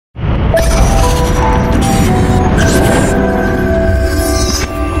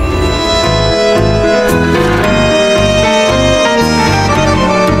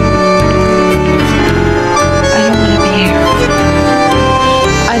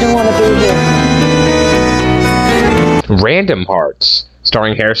Random Hearts,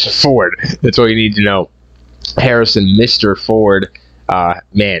 starring Harrison Ford. That's all you need to know. Harrison, Mr. Ford,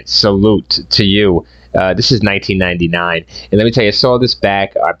 man, salute to you. This is 1999, and let me tell you, I saw this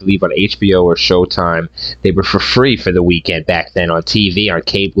back, I believe, on HBO or Showtime. They were for free for the weekend back then on TV, on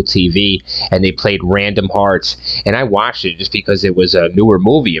cable TV, and they played Random Hearts, and I watched it just because it was a newer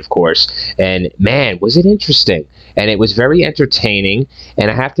movie, of course, and man, was it interesting, and it was very entertaining,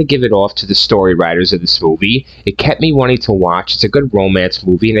 and I have to give it off to the story writers of this movie. It kept me wanting to watch. It's a good romance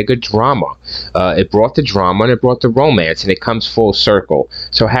movie and a good drama. It brought the drama and it brought the romance, and it comes full circle.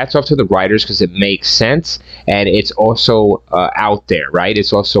 So hats off to the writers, because it makes sense, and it's also out there, right?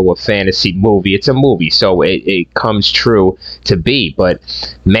 It's also a fantasy movie. It's a movie, so it comes true to be. But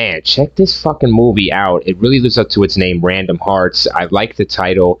man, check this fucking movie out. It really lives up to its name, Random Hearts. I like the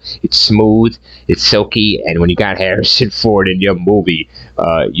title. It's smooth, it's silky, and when you got Harrison Ford in your movie,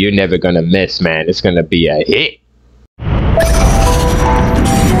 you're never gonna miss, man. It's gonna be a hit.